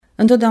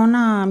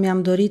Întotdeauna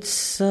mi-am dorit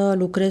să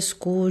lucrez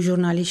cu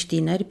jurnaliști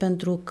tineri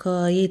pentru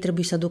că ei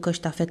trebuie să ducă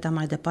ștafeta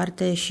mai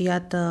departe și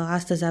iată,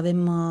 astăzi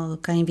avem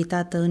ca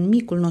invitată în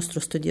micul nostru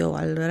studio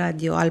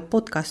al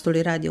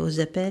podcastului Radio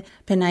Despre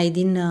pe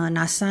Aylin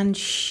Asan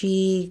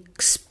și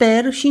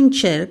sper și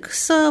încerc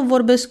să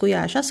vorbesc cu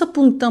ea așa, să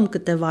punctăm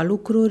câteva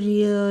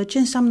lucruri, ce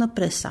înseamnă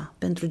presa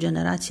pentru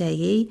generația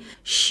ei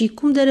și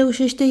cum de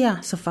reușește ea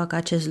să facă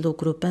acest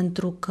lucru,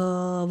 pentru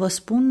că vă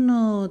spun,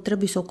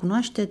 trebuie să o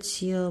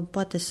cunoașteți,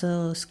 poate să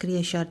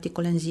scrie și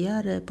articole în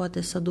ziare,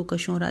 poate să ducă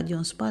și un radio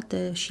în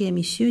spate și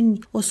emisiuni,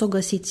 o să o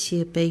găsiți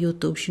pe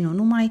YouTube și nu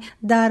numai,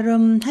 dar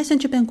hai să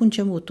începem cu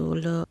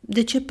începutul.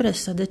 De ce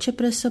presă? De ce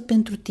presă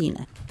pentru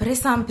tine?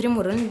 Presa, în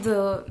primul rând,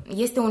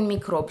 este un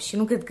microb și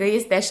nu cred că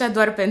este așa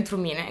doar pentru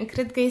mine,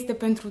 cred că este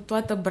pentru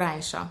toată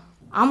branșa.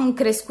 Am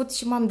crescut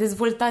și m-am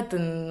dezvoltat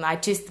în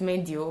acest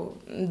mediu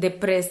de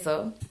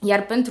presă,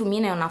 iar pentru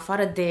mine, în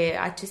afară de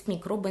acest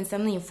microb,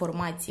 înseamnă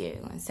informație,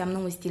 înseamnă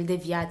un stil de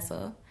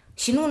viață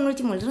și nu în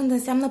ultimul rând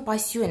înseamnă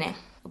pasiune.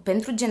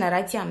 Pentru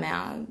generația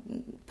mea,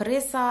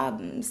 presa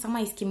s-a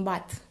mai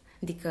schimbat.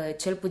 Adică,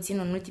 cel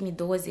puțin în ultimii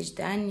 20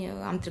 de ani,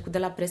 am trecut de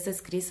la presă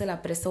scrisă la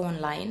presă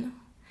online.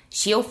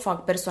 Și eu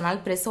fac personal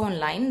presă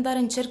online, dar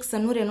încerc să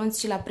nu renunț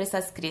și la presa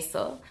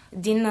scrisă.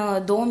 Din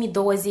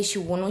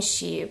 2021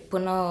 și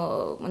până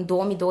în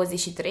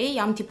 2023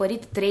 am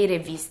tipărit 3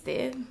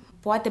 reviste.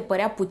 Poate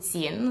părea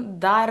puțin,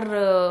 dar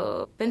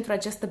pentru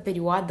această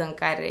perioadă în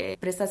care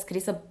presa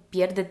scrisă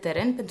pierde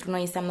teren, pentru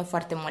noi înseamnă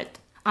foarte mult.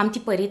 Am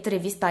tipărit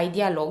revista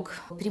iDialog.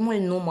 Primul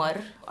număr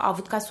a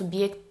avut ca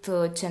subiect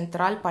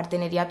central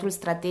parteneriatul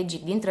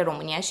strategic dintre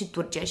România și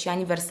Turcia și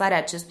aniversarea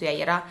acestuia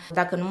era,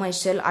 dacă nu mă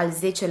înșel, al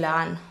 10-lea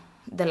an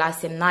de la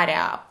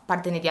semnarea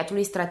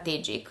parteneriatului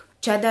strategic.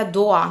 Cea de-a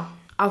doua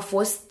a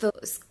fost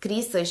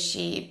scrisă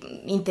și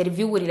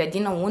interviurile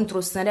dinăuntru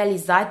sunt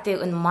realizate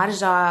în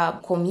marja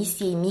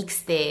Comisiei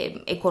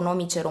Mixte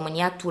Economice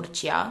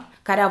România-Turcia,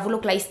 care a avut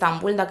loc la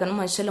Istanbul, dacă nu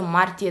mă înșel, în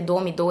martie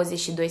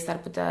 2022, s-ar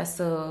putea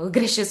să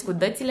greșesc cu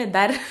dățile,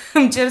 dar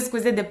îmi cer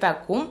scuze de pe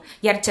acum.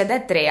 Iar cea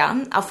de-a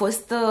treia a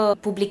fost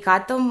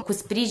publicată cu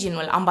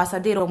sprijinul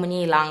Ambasadei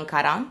României la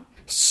Ankara,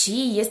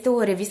 și este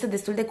o revistă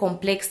destul de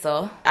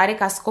complexă, are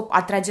ca scop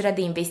atragerea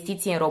de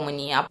investiții în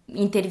România.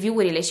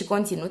 Interviurile și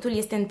conținutul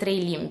este în 3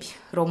 limbi,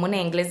 română,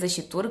 engleză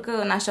și turcă,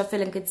 în așa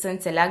fel încât să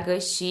înțeleagă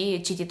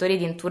și cititorii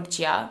din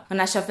Turcia, în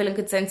așa fel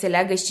încât să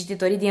înțeleagă și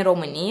cititorii din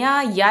România,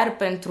 iar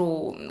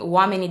pentru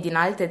oamenii din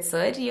alte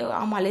țări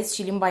am ales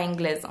și limba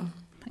engleză.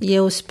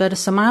 Eu sper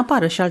să mai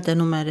apară și alte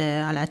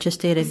numere ale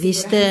acestei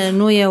reviste.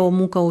 Nu e o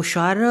muncă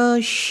ușoară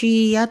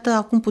și iată,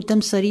 acum putem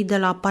sări de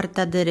la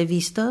partea de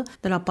revistă,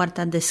 de la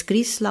partea de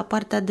scris, la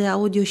partea de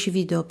audio și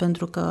video,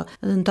 pentru că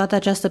în toată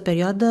această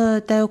perioadă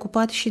te-ai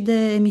ocupat și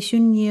de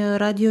emisiuni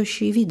radio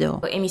și video.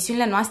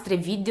 Emisiunile noastre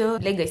video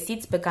le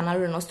găsiți pe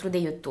canalul nostru de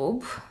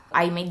YouTube,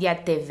 iMedia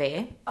TV.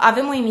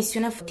 Avem o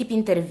emisiune tip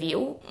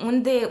interviu,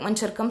 unde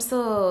încercăm să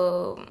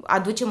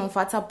aducem în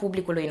fața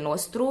publicului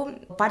nostru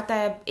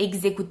partea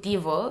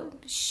executivă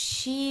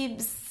și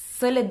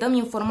să le dăm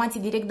informații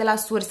direct de la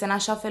surse, în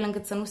așa fel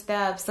încât să nu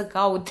stea să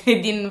caute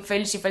din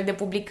fel și fel de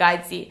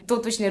publicații.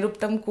 Totuși ne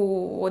luptăm cu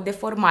o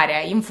deformare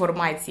a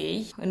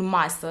informației în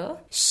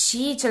masă.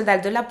 Și cel de-al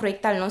doilea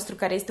proiect al nostru,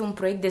 care este un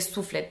proiect de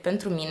suflet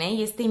pentru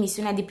mine, este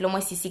emisiunea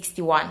Diplomație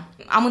 61.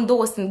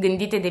 Amândouă sunt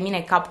gândite de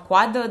mine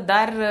cap-coadă,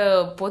 dar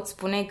pot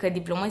spune că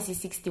Diplomație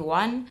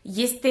 61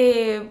 este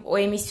o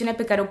emisiune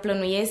pe care o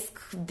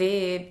plănuiesc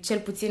de cel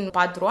puțin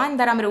 4 ani,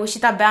 dar am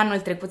reușit abia anul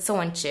trecut să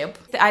o încep.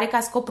 Are ca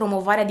scop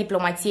promovarea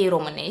diplomației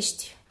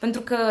românești,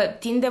 pentru că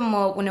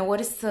tindem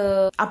uneori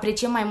să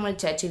apreciem mai mult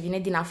ceea ce vine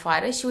din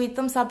afară și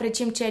uităm să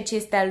apreciem ceea ce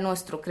este al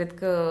nostru. Cred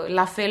că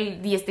la fel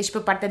este și pe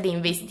partea de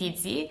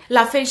investiții,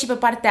 la fel și pe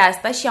partea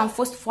asta și am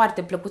fost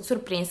foarte plăcut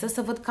surprinsă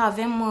să văd că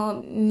avem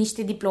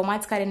niște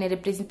diplomați care ne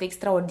reprezintă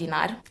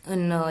extraordinar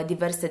în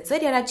diverse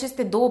țări, iar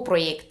aceste 2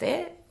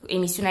 proiecte,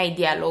 emisiunea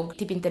iDialog,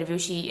 tip interviu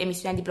și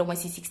emisiunea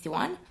Diplomație 61,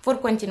 vor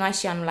continua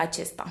și anul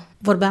acesta.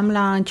 Vorbeam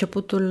la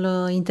începutul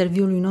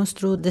interviului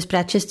nostru despre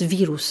acest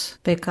virus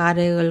pe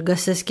care îl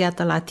găsesc,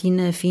 iată, la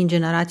tine, fiind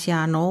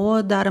generația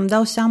nouă, dar îmi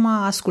dau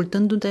seama,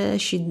 ascultându-te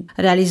și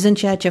realizând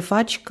ceea ce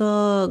faci,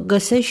 că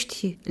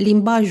găsești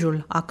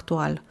limbajul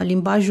actual,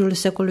 limbajul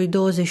secolului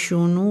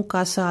 21,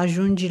 ca să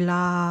ajungi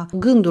la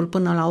gândul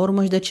până la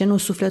urmă și, de ce nu,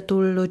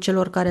 sufletul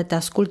celor care te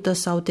ascultă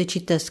sau te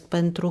citesc,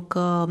 pentru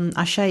că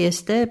așa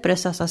este,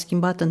 presa s-a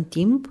schimbat în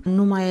timp,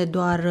 nu mai e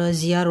doar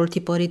ziarul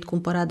tipărit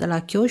cumpărat de la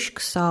chioșc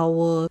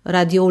sau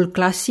radioul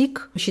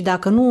clasic și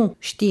dacă nu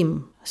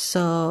știm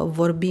să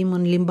vorbim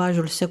în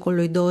limbajul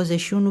secolului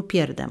 21,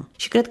 pierdem.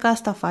 Și cred că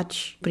asta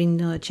faci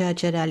prin ceea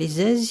ce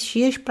realizezi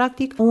și ești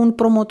practic un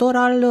promotor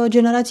al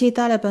generației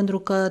tale, pentru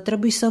că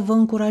trebuie să vă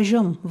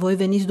încurajăm. Voi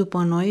veniți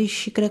după noi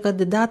și cred că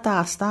de data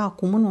asta,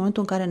 acum, în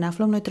momentul în care ne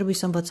aflăm, noi trebuie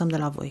să învățăm de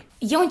la voi.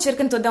 Eu încerc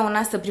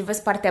întotdeauna să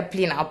privesc partea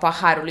plină a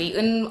paharului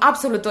în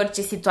absolut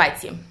orice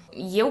situație.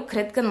 Eu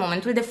cred că în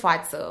momentul de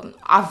față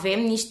avem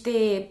niște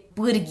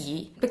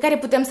pârghii pe care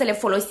putem să le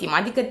folosim,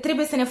 adică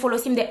trebuie să ne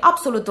folosim de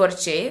absolut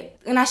orice,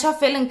 în așa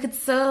fel încât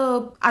să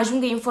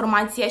ajungă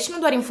informația și nu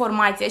doar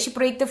informația, și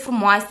proiecte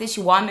frumoase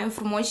și oameni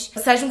frumoși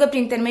să ajungă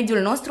prin intermediul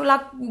nostru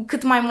la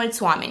cât mai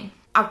mulți oameni.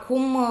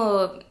 Acum,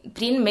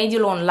 prin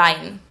mediul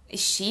online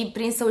și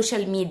prin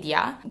social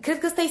media, cred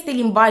că ăsta este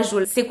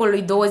limbajul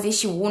secolului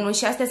 21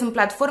 și astea sunt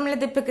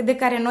platformele de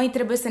care noi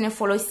trebuie să ne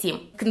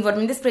folosim. Când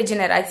vorbim despre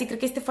generații, cred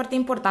că este foarte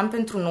important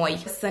pentru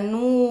noi să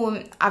nu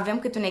avem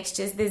cât un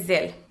exces de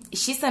zel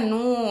și să nu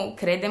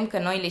credem că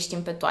noi le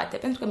știm pe toate,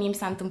 pentru că mie mi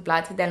s-a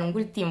întâmplat de-a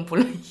lungul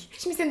timpului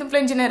și mi se întâmplă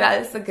în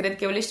general să cred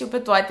că eu le știu pe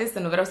toate, să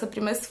nu vreau să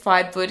primesc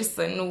sfaturi,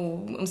 să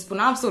nu îmi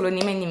spună absolut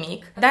nimeni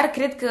nimic, dar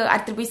cred că ar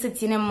trebui să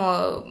ținem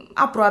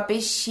aproape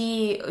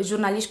și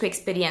jurnaliști cu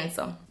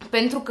experiență.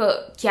 Pentru că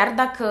chiar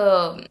dacă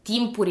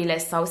timpurile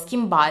s-au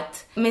schimbat,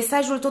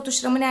 mesajul totuși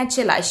rămâne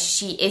același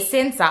și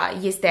esența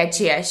este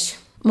aceeași.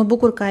 Mă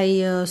bucur că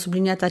ai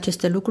subliniat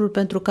aceste lucruri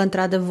pentru că,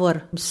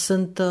 într-adevăr,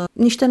 sunt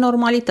niște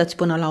normalități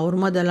până la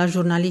urmă. De la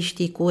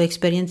jurnaliștii cu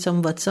experiență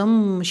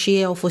învățăm, și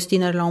ei au fost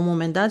tineri la un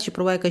moment dat și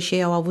probabil că și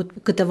ei au avut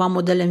câteva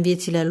modele în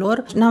viețile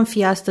lor. N-am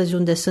fi astăzi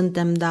unde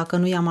suntem dacă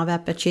nu i-am avea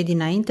pe cei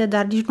dinainte,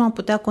 dar nici nu am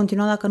putea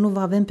continua dacă nu vă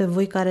avem pe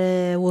voi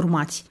care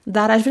urmați.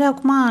 Dar aș vrea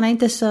acum,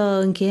 înainte să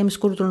încheiem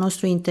scurtul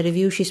nostru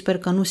interviu și sper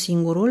că nu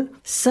singurul,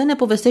 să ne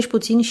povestești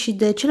puțin și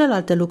de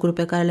celelalte lucruri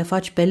pe care le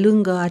faci pe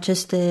lângă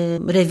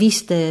aceste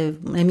reviste,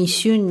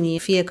 emisiuni,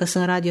 fie că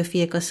sunt radio,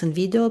 fie că sunt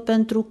video,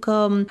 pentru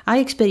că ai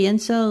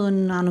experiență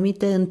în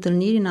anumite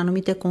întâlniri, în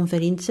anumite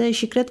conferințe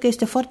și cred că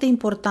este foarte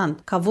important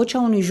ca vocea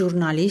unui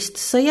jurnalist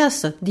să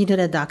iasă din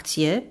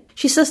redacție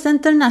și să se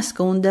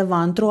întâlnească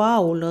undeva, într-o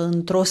aulă,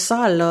 într-o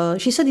sală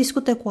și să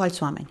discute cu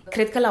alți oameni.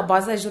 Cred că la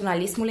baza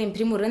jurnalismului, în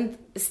primul rând,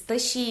 stă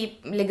și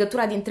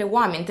legătura dintre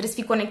oameni. Trebuie să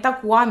fii conectat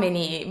cu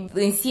oamenii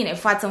în sine,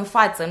 față în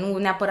față, nu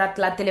neapărat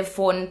la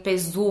telefon, pe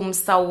Zoom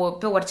sau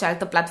pe orice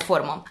altă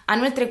platformă.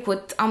 Anul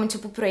trecut am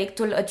început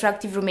proiectul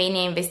Attractive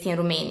Romania Invest in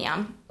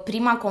Romania.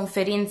 Prima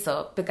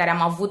conferință pe care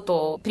am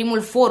avut-o,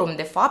 primul forum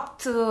de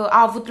fapt,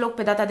 a avut loc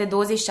pe data de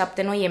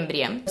 27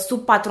 noiembrie, sub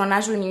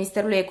patronajul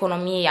Ministerului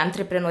Economiei,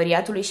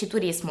 Antreprenoriatului și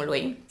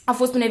Turismului. A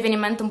fost un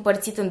eveniment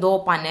împărțit în două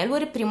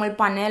paneluri. Primul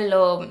panel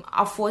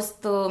a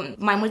fost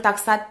mai mult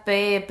axat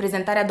pe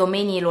prezentarea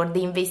domeniilor de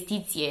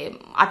investiție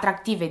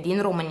atractive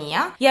din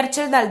România, iar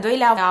cel de-al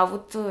doilea a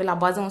avut la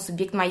bază un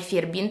subiect mai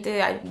fierbinte,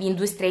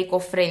 industria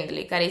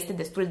eco-friendly, care este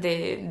destul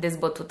de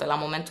dezbătută la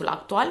momentul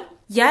actual.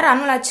 Iar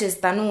anul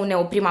acesta nu ne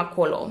oprim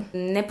acolo.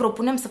 Ne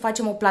propunem să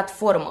facem o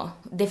platformă,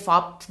 de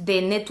fapt,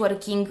 de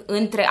networking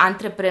între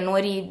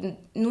antreprenorii,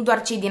 nu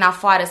doar cei din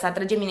afară, să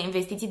atragem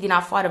investiții din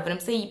afară, vrem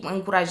să-i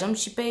încurajăm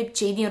și pe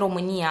cei din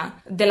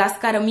România, de la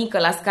scară mică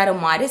la scară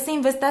mare, să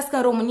investească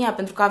în România,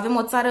 pentru că avem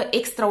o țară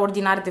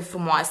extraordinar de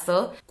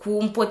frumoasă, cu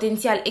un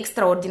potențial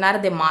extraordinar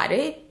de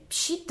mare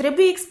și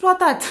trebuie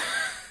exploatat.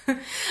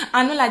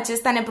 Anul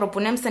acesta ne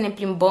propunem să ne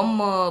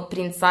plimbăm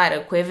prin țară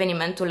cu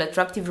evenimentul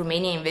Attractive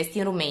Romania Invest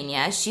in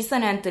Romania și să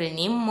ne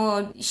întâlnim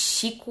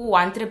și cu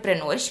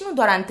antreprenori și nu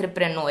doar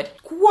antreprenori,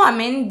 cu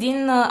oameni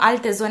din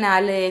alte zone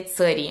ale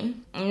țării.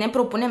 Ne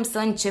propunem să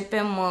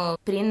începem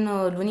prin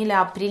lunile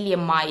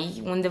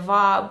aprilie-mai,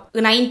 undeva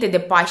înainte de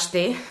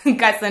Paște,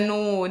 ca să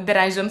nu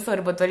deranjăm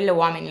sărbătorile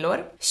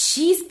oamenilor,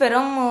 și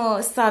sperăm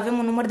să avem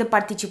un număr de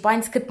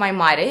participanți cât mai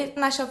mare,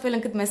 în așa fel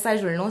încât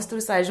mesajul nostru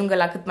să ajungă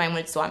la cât mai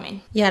mulți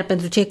oameni. Iar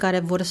pentru cei care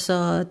vor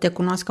să te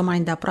cunoască mai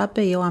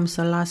îndeaproape, eu am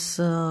să las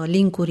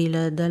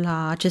linkurile de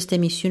la aceste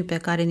emisiuni pe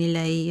care ni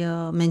le-ai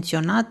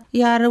menționat,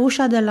 iar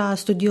ușa de la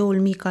studioul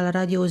mic al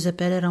Radio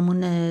Despre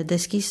rămâne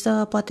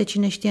deschisă. Poate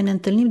cine știe, ne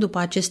întâlnim după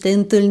aceste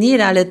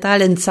întâlniri ale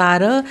tale în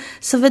țară,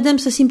 să vedem,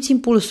 să simțim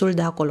pulsul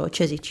de acolo.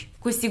 Ce zici?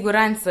 Cu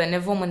siguranță ne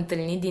vom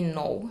întâlni din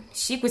nou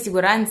și cu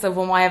siguranță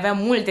vom mai avea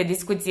multe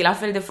discuții la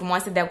fel de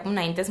frumoase de acum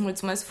înainte. Îți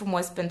mulțumesc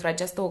frumos pentru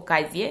această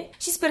ocazie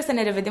și sper să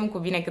ne revedem cu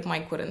bine cât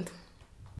mai curând.